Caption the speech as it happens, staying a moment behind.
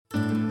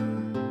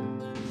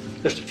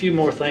Just a few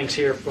more things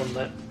here from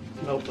that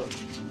notebook.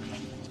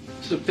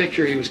 This is a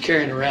picture he was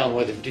carrying around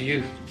with him. Do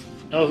you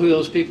know who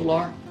those people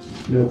are?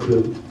 No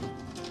clue.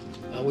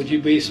 Would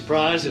you be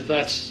surprised if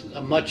that's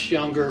a much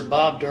younger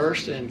Bob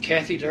Durst and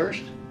Kathy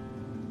Durst?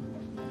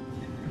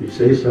 If you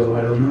say so,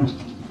 I don't know.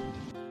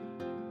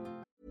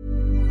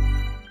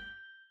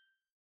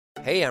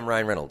 Hey, I'm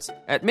Ryan Reynolds.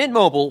 At Mint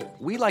Mobile,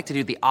 we like to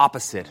do the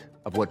opposite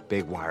of what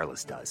Big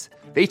Wireless does.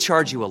 They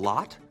charge you a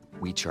lot,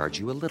 we charge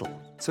you a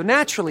little. So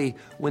naturally,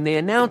 when they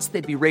announced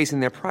they'd be raising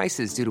their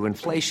prices due to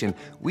inflation,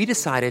 we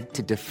decided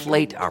to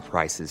deflate our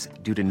prices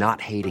due to not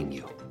hating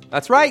you.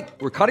 That's right.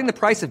 We're cutting the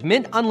price of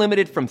Mint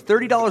Unlimited from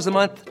 $30 a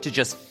month to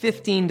just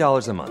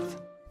 $15 a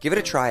month. Give it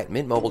a try at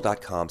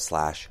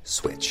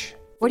mintmobile.com/switch.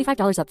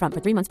 $45 up front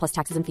for 3 months plus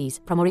taxes and fees.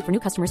 Promo rate for new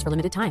customers for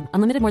limited time.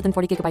 Unlimited more than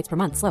 40 gigabytes per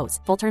month.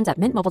 Slows full terms at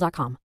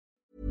mintmobile.com.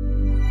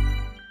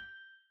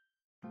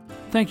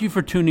 Thank you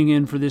for tuning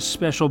in for this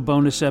special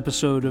bonus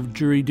episode of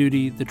Jury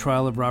Duty, The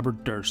Trial of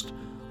Robert Durst.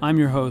 I'm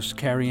your host,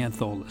 Carrie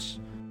Antholis.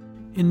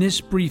 In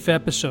this brief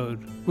episode,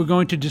 we're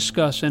going to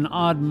discuss an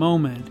odd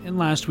moment in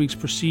last week's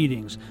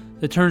proceedings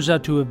that turns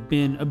out to have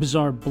been a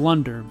bizarre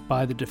blunder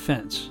by the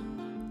defense.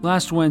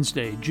 Last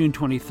Wednesday, June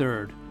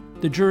 23rd,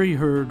 the jury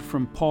heard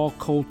from Paul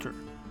Coulter,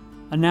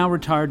 a now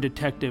retired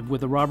detective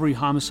with the Robbery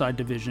Homicide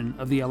Division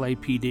of the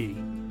LAPD.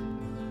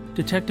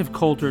 Detective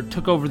Coulter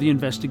took over the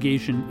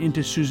investigation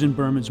into Susan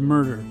Berman's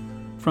murder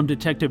from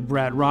Detective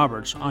Brad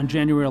Roberts on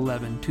January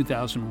 11,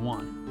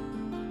 2001.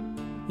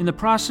 In the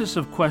process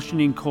of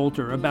questioning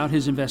Coulter about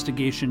his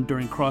investigation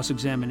during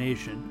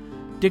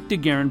cross-examination, Dick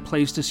DeGuerin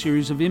placed a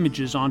series of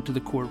images onto the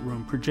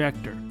courtroom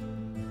projector.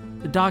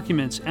 The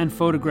documents and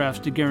photographs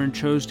DeGuerin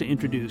chose to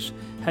introduce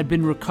had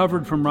been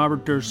recovered from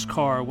Robert Durst's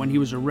car when he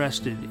was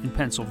arrested in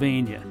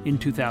Pennsylvania in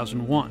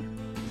 2001.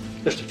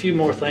 Just a few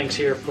more things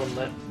here from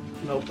that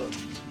notebook.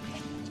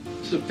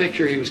 This is a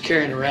picture he was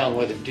carrying around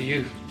with him. Do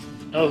you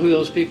know who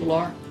those people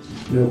are?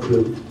 No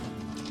clue.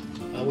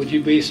 Would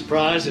you be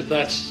surprised if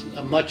that's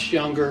a much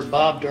younger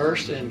Bob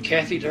Durst and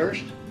Kathy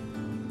Durst?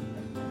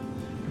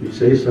 If you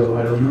say so,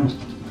 I don't know.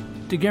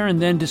 DeGuerin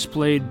then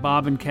displayed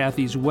Bob and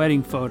Kathy's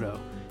wedding photo,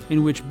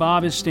 in which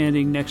Bob is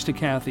standing next to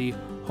Kathy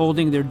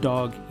holding their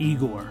dog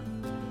Igor.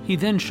 He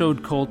then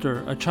showed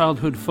Coulter a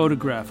childhood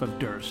photograph of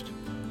Durst.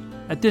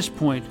 At this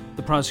point,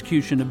 the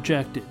prosecution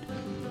objected.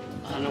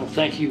 I don't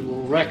think you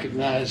will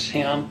recognize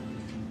him,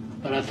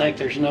 but I think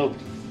there's no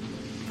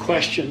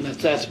question that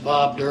that's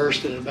Bob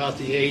Durst at about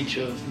the age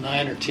of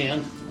 9 or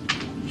 10.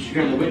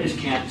 Sure, the witness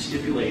can't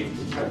stipulate.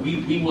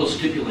 We will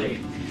stipulate.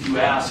 If you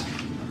ask,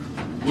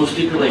 we'll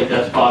stipulate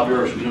that's Bob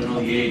Durst. We don't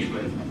know the age,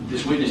 but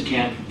this witness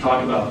can't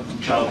talk about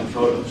childhood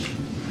photos.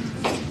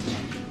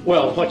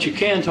 Well, what you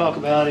can talk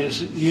about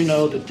is you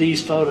know that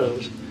these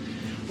photos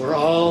were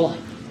all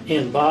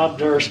in Bob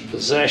Durst's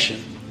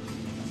possession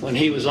when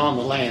he was on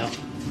the lam.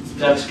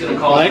 That's going to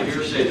call for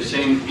hearsay, the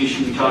same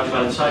issue we talked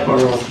about in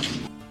sidebar.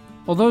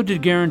 Although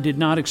DeGuerin did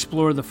not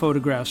explore the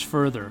photographs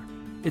further,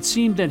 it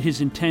seemed that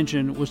his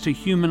intention was to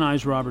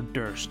humanize Robert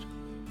Durst.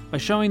 By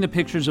showing the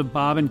pictures of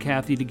Bob and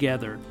Kathy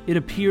together, it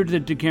appeared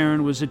that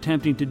DeGuerin was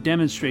attempting to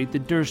demonstrate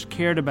that Durst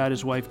cared about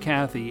his wife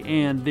Kathy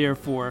and,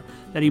 therefore,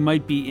 that he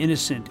might be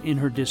innocent in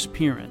her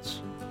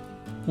disappearance.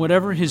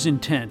 Whatever his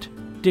intent,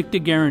 Dick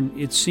DeGuerin,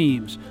 it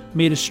seems,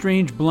 made a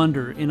strange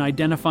blunder in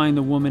identifying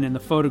the woman in the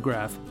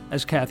photograph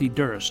as Kathy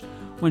Durst,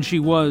 when she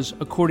was,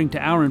 according to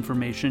our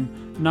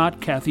information, not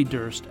Kathy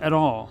Durst at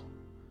all.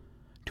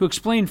 To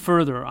explain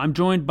further, I'm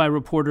joined by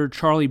reporter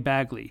Charlie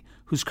Bagley,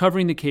 who's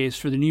covering the case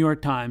for the New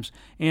York Times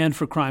and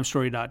for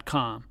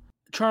crimestory.com.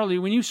 Charlie,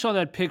 when you saw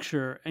that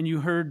picture and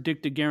you heard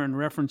Dick DeGuerin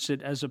reference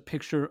it as a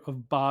picture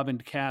of Bob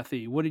and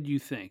Kathy, what did you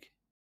think?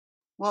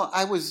 Well,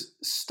 I was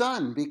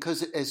stunned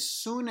because as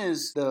soon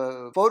as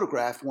the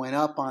photograph went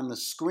up on the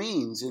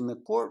screens in the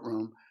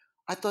courtroom,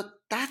 I thought,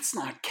 that's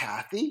not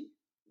Kathy.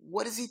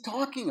 What is he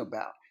talking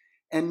about?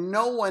 And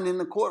no one in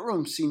the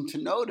courtroom seemed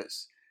to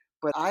notice.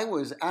 But I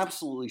was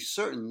absolutely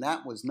certain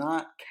that was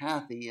not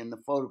Kathy in the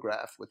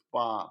photograph with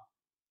Bob.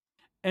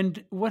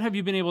 And what have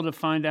you been able to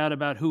find out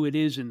about who it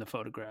is in the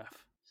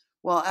photograph?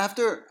 Well,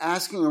 after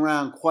asking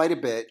around quite a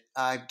bit,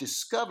 I've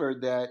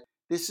discovered that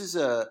this is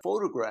a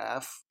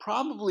photograph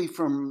probably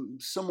from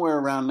somewhere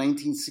around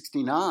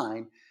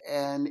 1969.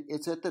 And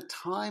it's at the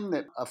time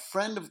that a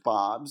friend of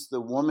Bob's,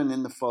 the woman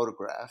in the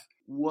photograph,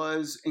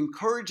 was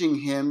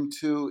encouraging him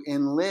to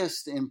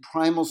enlist in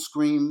primal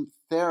scream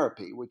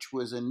therapy, which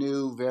was a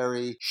new,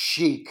 very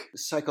chic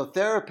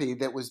psychotherapy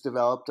that was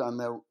developed on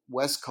the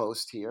West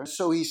Coast here.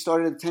 So he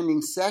started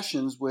attending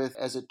sessions with,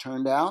 as it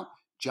turned out,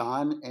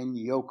 John and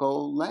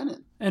Yoko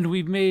Lennon. And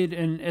we've made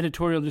an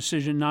editorial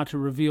decision not to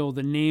reveal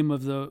the name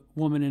of the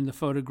woman in the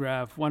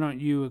photograph. Why don't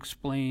you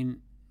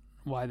explain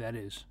why that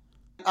is?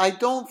 I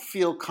don't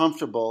feel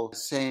comfortable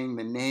saying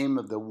the name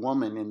of the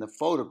woman in the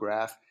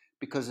photograph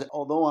because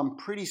although I'm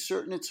pretty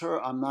certain it's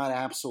her, I'm not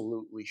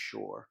absolutely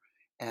sure.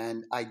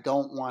 And I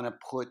don't want to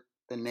put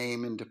the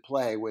name into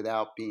play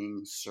without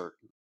being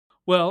certain.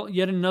 Well,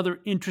 yet another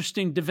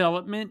interesting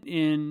development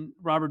in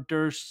Robert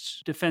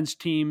Durst's defense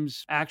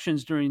team's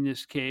actions during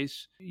this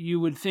case. You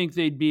would think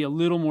they'd be a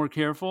little more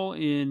careful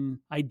in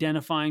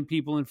identifying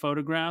people in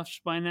photographs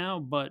by now,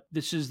 but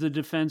this is the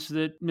defense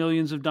that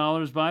millions of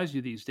dollars buys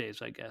you these days,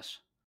 I guess.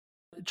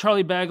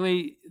 Charlie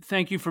Bagley,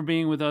 thank you for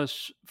being with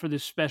us for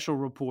this special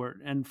report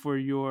and for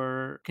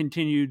your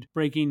continued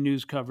breaking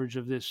news coverage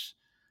of this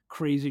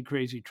crazy,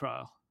 crazy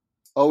trial.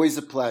 Always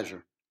a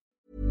pleasure.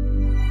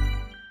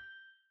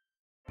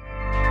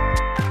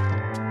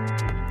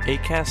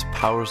 Acast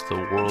powers the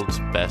world's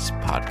best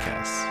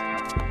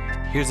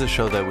podcasts. Here's a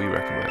show that we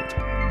recommend.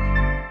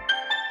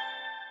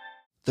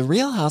 The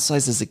Real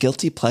Housewives is a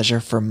guilty pleasure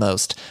for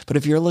most, but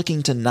if you're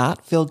looking to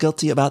not feel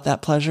guilty about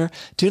that pleasure,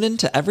 tune in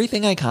to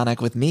Everything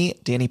Iconic with me,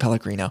 Danny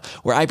Pellegrino,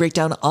 where I break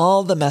down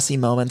all the messy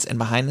moments and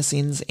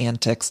behind-the-scenes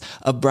antics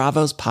of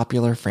Bravo's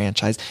popular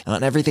franchise. And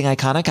on Everything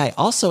Iconic, I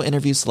also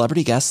interview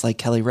celebrity guests like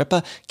Kelly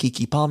Ripa,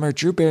 Keke Palmer,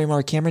 Drew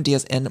Barrymore, Cameron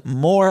Diaz, and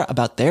more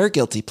about their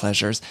guilty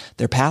pleasures,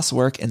 their past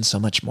work, and so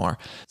much more.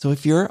 So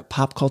if you're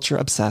pop culture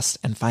obsessed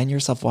and find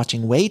yourself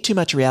watching way too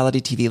much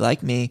reality TV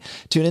like me,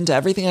 tune into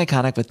Everything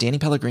Iconic with Danny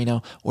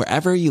Pellegrino,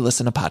 wherever you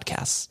listen to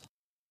podcasts.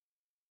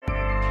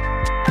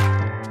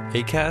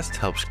 Acast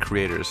helps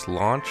creators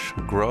launch,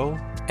 grow,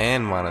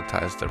 and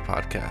monetize their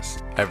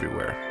podcasts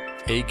everywhere.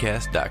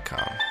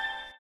 Acast.com.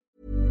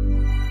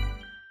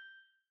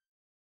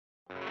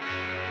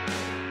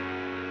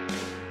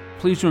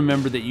 Please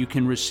remember that you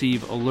can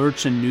receive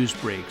alerts and news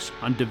breaks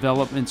on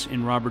developments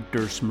in Robert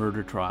Durst's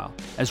murder trial,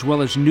 as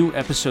well as new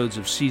episodes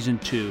of Season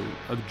 2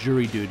 of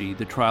Jury Duty,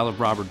 The Trial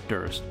of Robert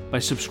Durst, by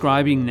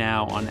subscribing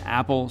now on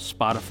Apple,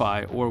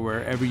 Spotify, or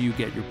wherever you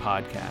get your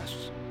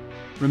podcasts.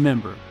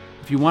 Remember,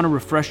 if you want to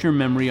refresh your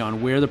memory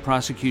on where the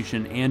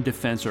prosecution and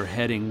defense are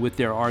heading with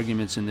their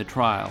arguments in the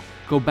trial,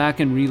 go back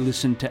and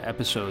re-listen to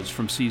episodes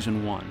from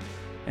Season 1,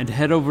 and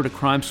head over to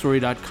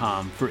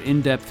crimestory.com for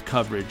in-depth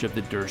coverage of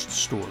the Durst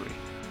story.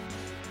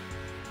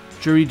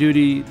 Jury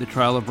Duty, The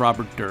Trial of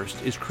Robert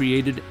Durst is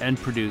created and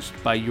produced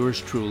by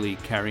yours truly,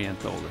 Carrie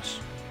Antholis.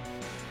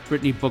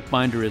 Brittany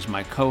Bookbinder is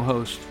my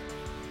co-host.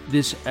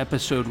 This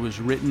episode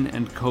was written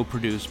and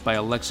co-produced by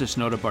Alexis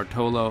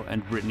Notarbartolo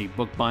and Brittany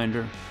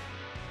Bookbinder.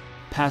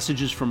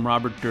 Passages from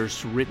Robert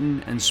Durst's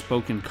written and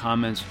spoken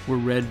comments were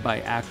read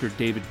by actor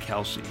David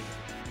Kelsey.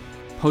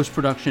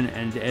 Post-production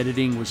and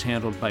editing was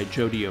handled by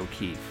Jody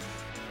O'Keefe.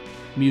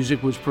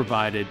 Music was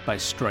provided by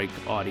Strike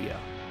Audio.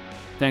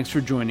 Thanks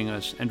for joining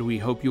us, and we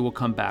hope you will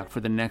come back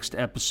for the next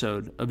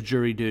episode of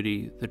Jury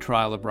Duty, The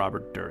Trial of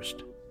Robert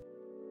Durst.